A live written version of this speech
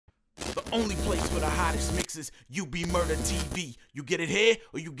only place for the hottest mixes, UBMurdaTV. You get it here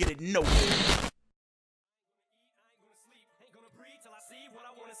or you get it nowhere.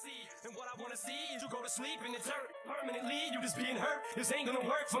 You go to sleep in the dirt permanently, you just being hurt. This ain't gonna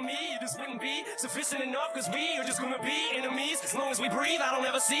work for me, it just wouldn't be sufficient enough, cause we are just gonna be enemies. As long as we breathe, I don't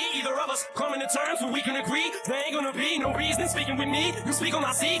ever see either of us coming to terms where we can agree. There ain't gonna be no reason speaking with me. You speak on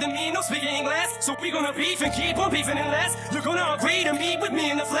my seed and me no speaking English. So we gonna beef and keep on beefing unless you're gonna agree to meet with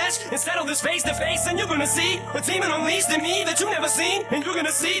me in the flesh and settle this face to face, and you're gonna see a demon unleashed in me that you never seen. And you're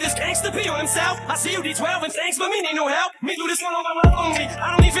gonna see this gangster be on himself. I see you D12 and thanks, but me need no help. Me do this one on my own only.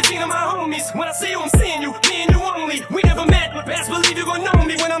 I don't need 15 of my homies. When I see you, I'm seeing you, me and you only. We never met, but best believe you're gonna know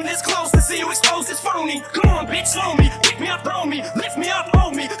me when I'm this close to see you exposed. It's phony. Come on, bitch, slow me, pick me up, throw me, lift me up,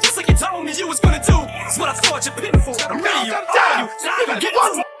 hold me, just like you told me you was gonna do. That's what I thought you're pitiful. I'm ready, I'm telling you, so I can get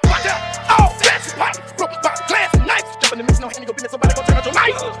it. Watch out! Oh, that's right! Broke by glass and knife. Jump in the mix, no hand, you go business, somebody go turn out your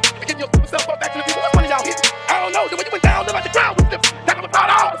life. Getting your stupid self up back to the people. What's one of y'all hit? I don't know, the way you went down, look like the ground was flipped. That I'm about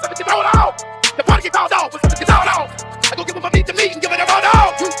all, something get rolled off. The party get called off, but something get called off. I go give them my meat to meat and give it a roll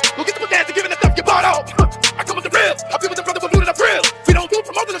off. Go get some dance and give it the stuff you bought off. I come with the real, I feel with the brother with blue to the grill. We don't do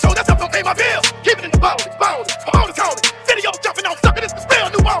promoting the show, that's how don't pay my bill. Keep it in the bones, come on, it's calling. Video jumping on, sucking, this is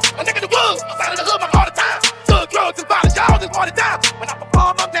real new bone. A nigga in the woods, outside of the hood, my all the time. Thug, drugs, and violence, y'all just all the time. When I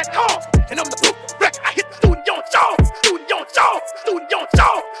perform, I'm that calm. And I'm the proof record, I hit the studio jaws. Studio jaws, studio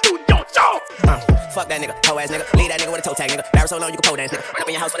jaws, studio jaws. Fuck that nigga, hoe ass nigga. Leave that nigga with a toe tag nigga. Barrel so long you can pole dance nigga. Run up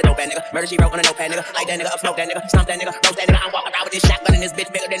in your house with a dope ass nigga. Murder she wrote on a notepad nigga. Light that nigga up, smoke that nigga. Stomp that nigga, roast that nigga. I'm walking around with this shotgun and this bitch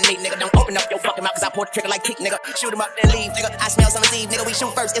bigger than me nigga. Don't open up your fucking mouth cause I pour the trigger like kick nigga. Shoot him up then leave nigga. I smell summer's eve nigga. We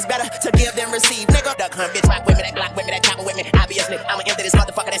shoot first, it's better to give than receive nigga. Duck hunt bitch, rock with me, that Glock with me, that chopper with me. Obviously, I'ma empty this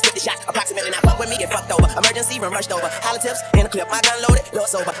motherfucker that's 50 shots. Approximately not fuck with me, get fucked over. Emergency room rushed over. Holla tips in the clip, my gun loaded, low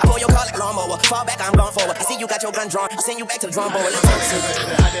sober. I pull your car like a lawnmower. Fall back, I'm going forward. I see you got your gun drawn. I send you back to the drum board. Let's go.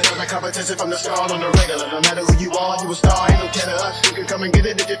 I did all the competition from the start on the regular. No matter who you are, you a star, ain't no kidding us. You can come and get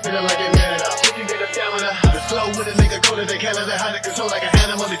it if you're feeling like you're mad enough. You can get a stamina. The flow with a nigga go to the Canada. How to control like an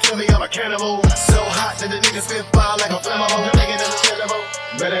animal. They tell me I'm a cannibal. So hot that the niggas spit fire like a flammable. Nigga understandable.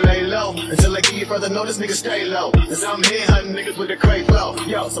 Better lay low until I give you further notice, nigga stay low. Cause I'm here hunting niggas with the crate flow.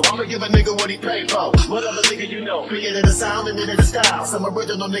 Yo, so I'ma give a nigga what he paid for. What other nigga you know? Created a sound and needed a style. Some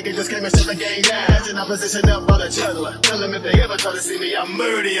original nigga just came and shut the game down. Imagine I position up by the juggler. Tell them if they ever try to see me, I'm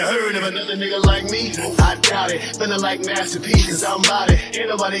murder. You heard of another nigga like me? I doubt it. Feeling like masterpiece, cause I'm about it. Ain't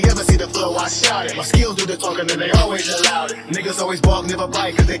nobody ever see the flow, I shout it. My skills do the talking and they always allowed it. Niggas always bark, never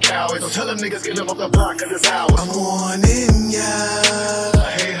bite cause they cowards. So tell them niggas get them off the block cause it's ours. I'm warning ya.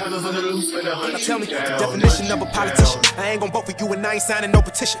 I hate hunters on the loose for the hunt. Now tell me the definition of a politician. I ain't gon' vote for you and I ain't signing no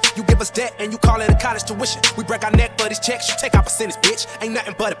petition. You give us debt and you call it a college tuition. We break our neck for these checks, you take our percentage, bitch. Ain't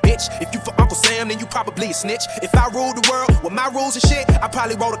nothing but a bitch. If you for Uncle Sam, then you probably a snitch. If I rule the world with my rules and shit, I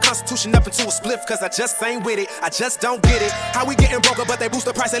probably roll the Constitution up into a spliff cause I just ain't with it. I just don't get it. How we getting broker but they boost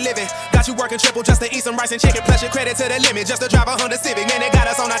the price of living. Got you working triple just to eat some rice and chicken. Plus your credit to the limit just to drive a Honda Civic. Man, they got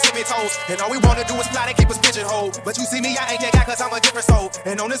us on our tippy toes. And all we wanna do is fly to keep us pigeonholed. But you see me, I ain't that guy cause I'm a different soul.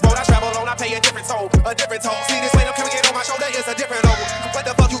 And on this boat I travel on, I pay a different toll. A different toll. See this weight I'm carrying on my shoulder is a different load. What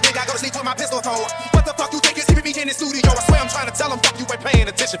the fuck you think I go to sleep with my pistol cold? What the fuck you think is keeping me in the studio? I swear I'm trying to tell them fuck you ain't paying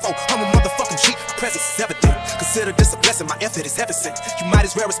attention for. I'm a motherfucking cheat. My presence is evident. Consider this a blessing. My effort is heaven sent. You might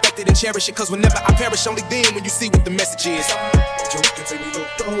as well respect it and cherish it. Cause whenever I perish, only then when you see what the message is. Joe can say we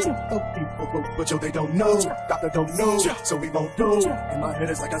don't know. People, but Joe they don't know. Doctor don't know. So we won't do. In my head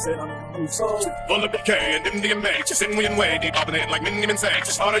it's like I said on the move so. Full of BK and MDMA, just in William Way, deep up in it like Eminem say.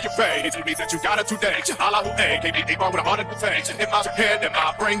 Just harder your fate, it's me that you got it today. Allah who A, KB, with a heart to take. In my head, in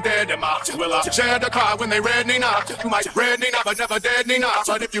my brain dead, in my will I share the car when they red Nina. You might red Nina, but never dead Nina.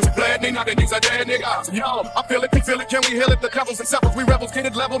 But if you bled Nina, then you's a dead nigga. Yo, I feel it, we feel it, can we heal it? The devils and sevils, we rebels, get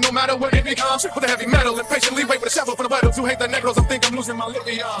it level no matter what it becomes. With a heavy metal and patiently wait with a shovel for the battles who hate the Negroes. I think I'm losing my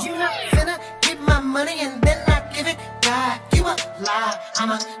lithium. You not finna get my money and then not give it back. You a lie.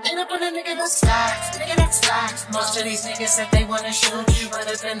 I'ma end up with a nigga that stacks. Nigga that stacks. Most of these niggas said they wanna shoot you, but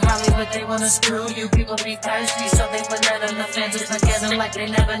if in Hollywood they wanna screw you. People be thirsty, so they put that on the fences together like they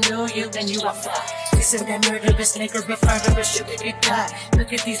never knew you. Then you a fuck. They said that murderous nigga referred to us, you could get cut.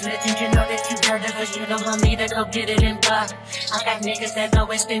 Look at these legends, you know that you heard of us. You don't want me to go get it in buck. I got niggas that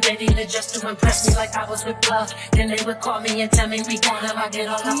always been ready to just to impress me like I was with Bluff. Then they would call me and tell me we got them. I get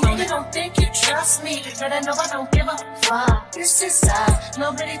on the phone. You don't think you trust me, but I know I don't give a fuck. This is us.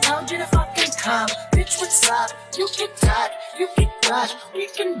 Nobody told you to fucking come. Bitch, what's up? You get cut, you get crushed. We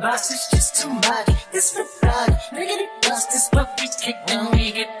can bust, it's just too much. This for blood, nigga, bust is what we kick when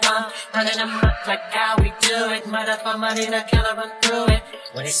we get pumped. Running them up like how we do it. Murder for money, the killer run through it.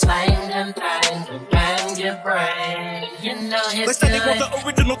 When it's flying and bang your brain. You know it's they said they want the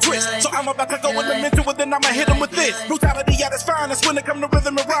original twist, so I I'm about to go in the mental, and then I'ma hit them with this. Brutality at its finest when it come to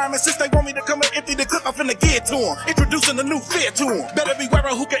rhythm and rhyme. And since they want me to come and empty the clip, I'm finna get to them. Introducing a new fear to them. Better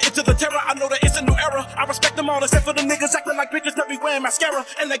beware who can enter the terror. I know that it's a new era. I respect them all except for the niggas acting like bitches that be wearing mascara.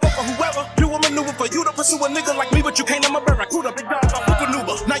 And they go for whoever. Do a maneuver for you to pursue a nigga like me, but you can't. I'm a barracuda, big dog, I'm a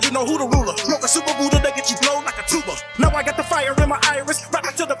maneuver. Now you know who the ruler. Smoke a super Buddha, they get you blown like a tuba. Now I got the fire in my iris.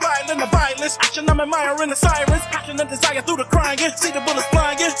 Rapping to the violin, the violence. Action, I'm admiring the sirens. Passion and desire through the crying. See the bullets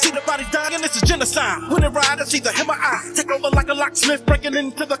flying. See the bodies dying. This is genocide. When it ride, I see the in my eye. Take over like a locksmith, breaking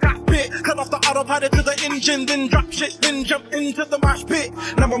into the cockpit. Cut off the autopilot to the engine, then drop shit, then jump into the mosh pit.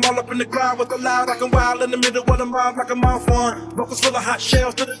 Now I'm all up in the crowd with the loud, like I'm wild in the middle of the mob, like a mouth one. Vocals full of hot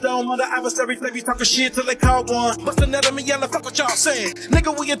shells to the dome of the adversary. They be talking shit till they call one. Bust the net of me yelling, fuck what y'all saying.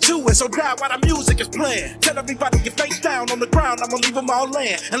 Nigga, we into it, so die while the music is playing. Tell everybody get face down on the ground. I'ma leave them all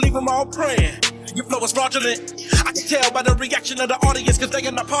laying and leave them all praying. Your flow is fraudulent. I can tell by the reaction of the audience, cause they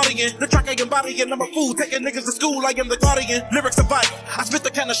are not partying. The track I embody, and I'm a fool, taking niggas to school, I am the guardian. Lyrics are vital. I spit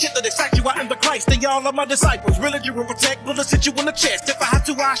the kind of shit that excites you. I am the Christ, and y'all are my disciples. Religion will protect, bullets hit you in the chest. If I have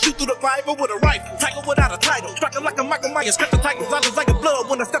to, I shoot through the Bible with a rifle. Title without a title. Striking like a Michael Myers, cut the titles. I was like a blood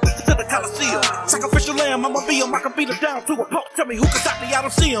when I step into the Coliseum. Sacrificial lamb, I'ma be him. I can beat him down to a pulp. Tell me who can stop me, I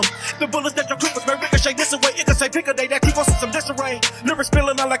don't see him. The bullets that your troopers may ricochet this away. It can say pick a day that keep us in some disarray. Lyrics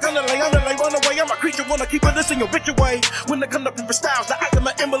spilling out like underlay, run away. I'm a creature, wanna keep it this in your ritual way. When they come up in styles, the item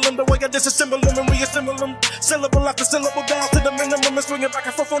of emblem, the way I disassemble them and reassemble them. Syllable after syllable down to the minimum and swing it back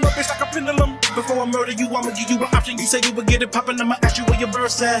and forth on the bitch like a pendulum. Before I murder you, I'ma give you an option. You say you would get it poppin', I'ma ask you where your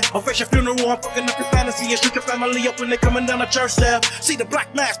verse at. I'll face your funeral, I'm fucking up your fantasy and shoot your family up when they coming down the church step. See the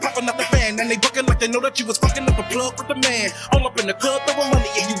black mask popping up the fan, and they bucking like they know that you was fucking up the plug with the man. All up in the club throwing money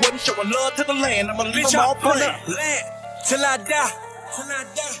and you wasn't showing love to the land. I'ma leave them all playing. Till I die, till I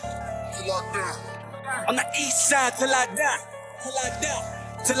die, till I die. On the east side till I die, till I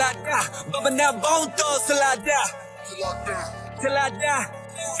die, till I die. Bumping that bone thugs till I die, till I die, till I die.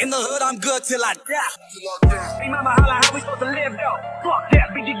 In the hood I'm good till I die. Hey mama holla, how we supposed to live though? Fuck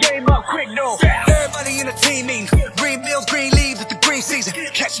that, beat the game up quick though. Everybody in the team meeting. Green bills, green leaves, it's the green season.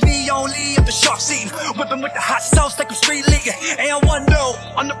 Catch me only if the shark's eating. Whipping with the hot sauce like I'm street leaguing. And one though,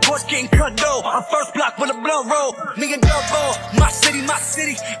 on the porch getting cut though. I'm first block with a blood roll. Me and Double, my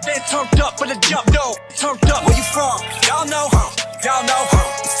city, then turned up for the jump though. Turned up, where you from? Y'all know, y'all know,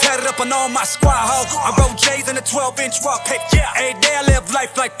 it's tatted up on all my squad, ho. I roll J's in a 12-inch rock paper. Every day I live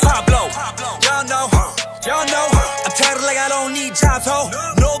life like Pablo. Y'all know, y'all know, I'm tatted like I don't need jobs, ho.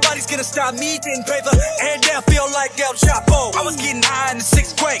 Nobody's gonna stop me getting paper. Every day I feel like El Chapo. I was getting high in the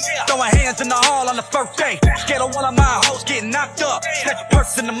 6th grade, throwing hands in the hall on the first day. Scared of one of my hoes getting knocked up. Snatch a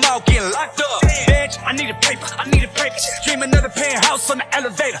purse in the mall getting locked up. Bitch, I needed paper, I needed paper. Dreaming of the penthouse on the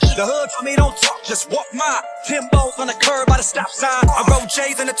elevator. The hood told me don't talk, just walk my Timbos on the curb by the stop sign. I roll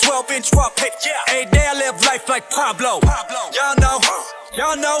J's in a 12-inch rock paper. Every day I live life like Pablo. Y'all know,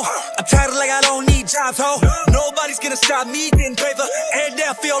 y'all know, I'm tatted like I don't need jobs, ho. Nobody's gonna stop me getting paper. Every day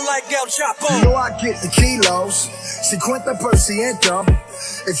I feel like El Chapo. You know I get the kilos, 50%.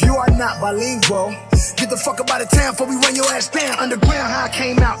 If you are not bilingual, get the fuck up out of town before we run your ass down. Underground, how I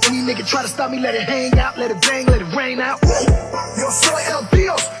came out. Any nigga try to stop me, let it hang out, let it bang, let it rain out. Yo soy el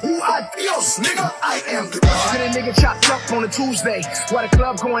Dios, you are Dios, nigga. I am the God. Get a nigga chopped up on a Tuesday, while the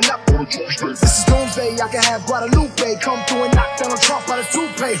club going up on a Tuesday. This is Doomsday, I can have Guadalupe come through and knock down a Trump out of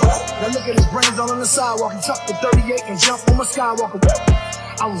toupee. Now look at his brains all on the sidewalk. He tucked the 38 and jumped on my Skywalker.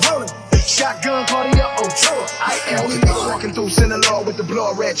 I'm rolling. Shotgun, Cartier, Ochoa. I am only nigga walking through Sinaloa with the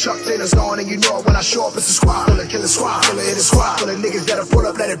blood red Chuck Taylor's on, and you know it when I show up, it's a squad full of killer squad full of hit a squad full of niggas that'll pull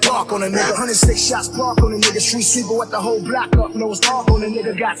up, let it bark on a nigga. 106 shots park on a nigga, street sweeper with the whole block up, no it's dark on a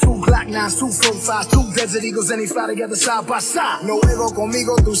nigga. Got 2 Glock 9s, 2 45s, 2 Desert Eagles, and he fly together side by side. No ego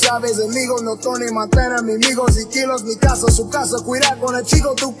conmigo, tú sabes, amigo, no Tony Montana, mi amigo, si kilos, mi casa, su casa, cuida con el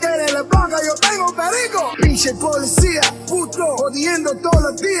chico, tú quieres la blanca, yo tengo perico. Pinche policía, puto, jodiendo todos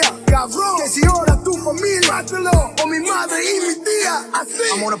los días, cabrón, que si ahora tu familia, mátalo, o mi madre y mi tía, así.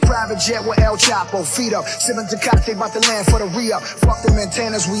 I'm on a private jet with El Chapo, feet up, sipping Tecate, about to land for the re-up. Fuck them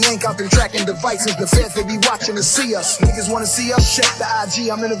antennas, we ain't out there tracking devices, the feds, they be watching to see us. Niggas wanna see us, check the IG,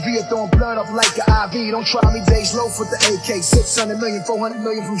 I'm in a V throwing blood up like an IV. Don't try me, days low for the AK, 600 million, 400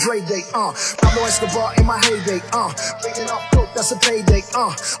 million from Dre Day, Pablo Escobar in my heyday, Picking up dope, that's a payday,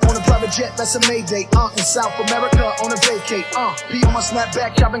 On a private jet, that's a Mayday, In South America, on a vacate, P on my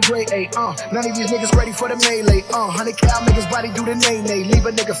snapback, chopping grade A, None of these niggas ready for the melee, 100 cal niggas body do the nay-nay. Leave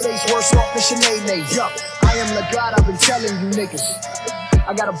a nigga face worse off than Sinead. Yup, I am the God, I've been telling you niggas.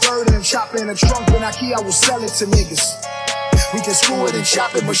 I got a bird and a chopper in a trunk, and I will sell it to niggas. We can screw it and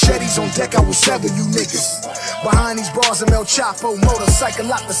chop it. Machetes on deck, I will sever you niggas. Behind these bars, I'm El Chapo. Motorcycle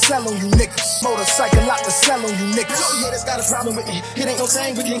lock the cell on you niggas. Motorcycle lock the cell on you niggas. Oh yeah, that's got a problem with me. It ain't no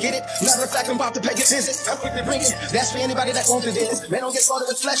saying we can get it. Matter of fact, I'm about to pay a visit. I'm quick to bring it. That's for anybody that wants to do it. Man, don't get started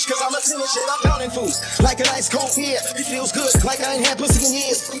with flesh, cause I'm a sinner shit. I'm pounding fools like an ice cold beer. It feels good, like I ain't had pussy in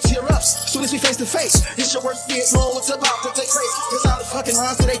years. We tear up, soon as we face to face. It's your worst fear, know what's about to take place. Cause all the fucking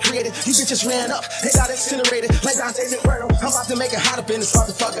monster they created, you bitches ran up, they got incinerated. Like Dante's Inferno, I'm about to make it hot up in this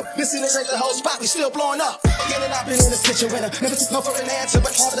motherfucker. Incinerate the whole spot, we still blowing up. Getting up in this kitchen winner. Never took no for an answer,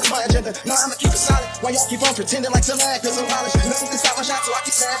 but all that's my agenda. Now I'ma keep it solid, while y'all keep on pretending like some actors and polish. Nothing can stop my shot, so I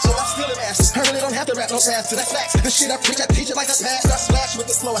keep sad, so I'm still a master. I really don't have to rap no faster, that's facts. The shit I preach, I teach it like a pass. I splash with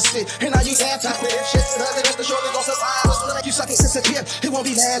the flow I spit, and I use anti-spit shit. Other than the show, they gon' survive. What's gonna make you suck and disappear? It won't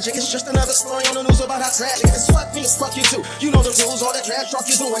be magic, it's just another story on the news about how tragic. It's fuck me, it's fuck you too. You know the rules, all that trash talk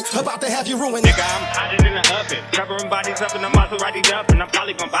you're doing, about to have you ruined. Nigga, I'm hotter than an oven. Covering bodies up and I'm Maserati up. And I'm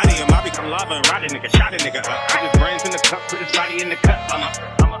probably gon' body him. I become lava and rot a nigga, shot a nigga up. Put his brains in the cup, put his body in the cup. I'm a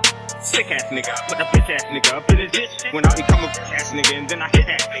sick ass nigga. Put a bitch ass nigga up in his bitch. When I become a bitch ass nigga and then I hit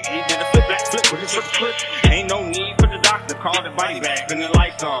that nigga. He did a flip back flip with his foot. Ain't no need for the doctor. Call the body bag and the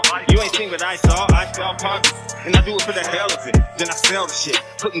lights off. You ain't seen what I saw. I saw parties. And I do it for the hell of it. Then I sell the shit.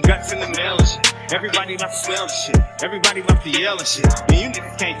 Putting guts in the mail and shit. Everybody about to smell the shit. Everybody about to yell and shit. And you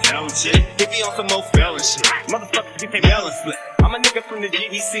niggas can't tell them shit. Hit me on some more felon shit. Motherfuckers get their melon split. I'm a nigga from the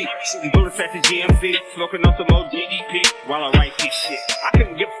GDC. Shooting bullets at the GMC. Smoking on some more GDP while I write this shit. I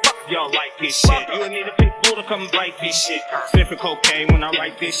couldn't give a fuck if y'all like this shit. You need a pit bull to come bite this shit. Sniffing cocaine when I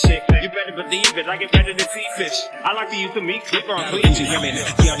write this shit. You better believe it. I get better than sea fish. I like to use the meat clipper on bleaching.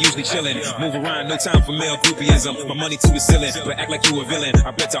 Yeah, I'm usually chillin'. Move around, no time for male groupieism. My money to the ceiling, but act like you a villain.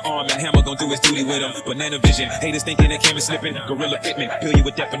 I bet the arm and hammer gon' do his duty with him. Banana vision, haters thinking that camera slipping. Gorilla fitment, peel you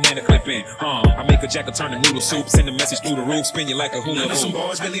with that banana clipping. I make a jacker turn to noodle soup. Send a message through the roof, spin you like a hula hoop. Some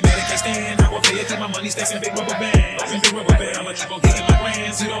boys really mad, can't stand. I won't pay it, keep my money stacks in big rubber bands. Big rubber band, I'ma keep on getting my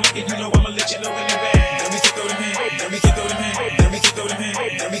grands. You don't make it, you know I'ma let you know in advance. Let me get throw them hand, let me get throw them hand, let me get throw them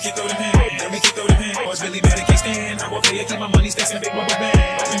hand, let me get throw them hand, let me get throw them hand. Boys really mad, can't stand. I won't pay it, keep my money stacks in big rubber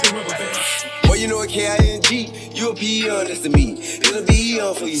bands. Big rubber band. Boy, you know a K-I-N-G, you a P-E-on, that's to me. It'll be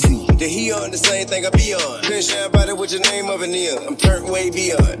on for you see. The he on the same thing I be on. Couldn't share about it with your name of an ear. I'm turned way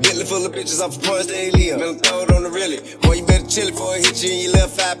beyond. Bentley full of bitches off of Point State Leon. Been throwed on the really. Boy, you better chill it before it hit you in your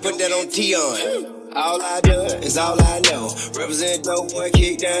left eye. Put that on T on. All I do is all I know. Represent dope, boy,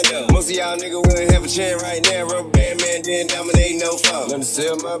 kick down dope. Most of y'all niggas wouldn't have a chance right now. Rubber band man didn't dominate no fault. Let me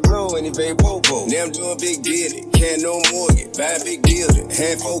sell my bro and he pay popo. Now I'm doing big deal. Can't no mortgage. Buy a big building.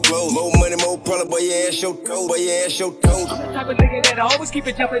 Half full clothes. More money, more product. Boy, your ass show toes. Boy, your ass show toes. I'm the type of nigga that I always keep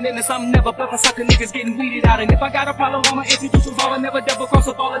it jumping into something. Never bluff a sucker niggas getting weeded out. And if I got a problem, I'ma introduce them all. I never double cross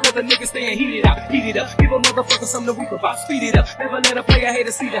up all of the niggas staying heated out. Heated up. Give a motherfucker something to weep about. Speed it up. Never let a player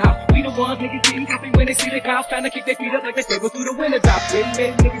hater see the house. We the ones niggas getting happy when they see the cops. Trying to kick their feet up like they struggle through the winter drop.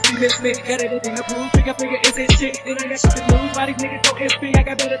 Win-win, niggas see this me. Got everything to prove. Trigger figure is his shit. Then I got shit to lose. Why these niggas so SP? I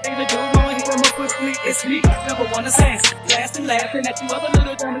got better things to do. Mama hit them up quickly. It's me. Number one assassin. Blasting, laughing at you other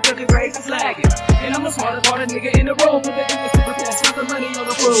little dummies cause the grades is lagging. And I'm the smartest part of nigga in the room. Put the niggas to the best. Got the money on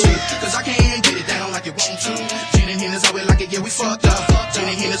the road. Cause I can't get it down like you want to. Gin and Hennis, I will like it, yeah, we fucked up. Gin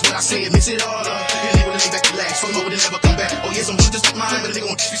and Hennis, what I say, it mix it all up. And they will lay back to last. Fuck over, they never come back. Oh, yeah, some shit just like mine, but they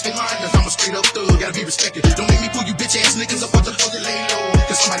gon' disrespect mine. Cause I'm a straight up thug, gotta be respected. Don't make me pull you bitch ass niggas up on the hold it lay low.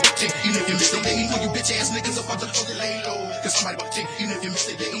 Cause somebody about to take, even if you miss it. Don't make me pull you bitch ass niggas up on the hold it lay low. Cause somebody about to take, even if you miss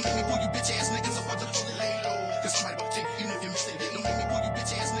it. Don't make me pull you bitch ass niggas up on the hold it lay low. Cause somebody about to take, even if you miss it. Don't make me pull you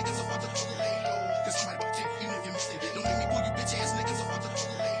bitch ass niggas up on the hold it lay low. Cause somebody about to take, even if you miss it. Don't make me pull you bitch ass niggas up on the hold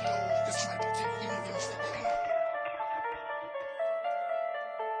it lay low. Cause somebody about to take, even if you miss it.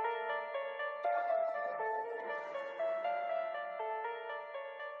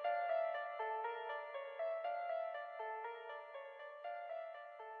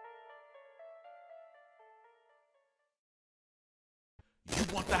 You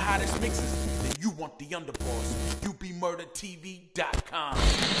want the hottest mixes? Then you want the underboss.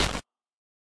 UBMurdaTV.com.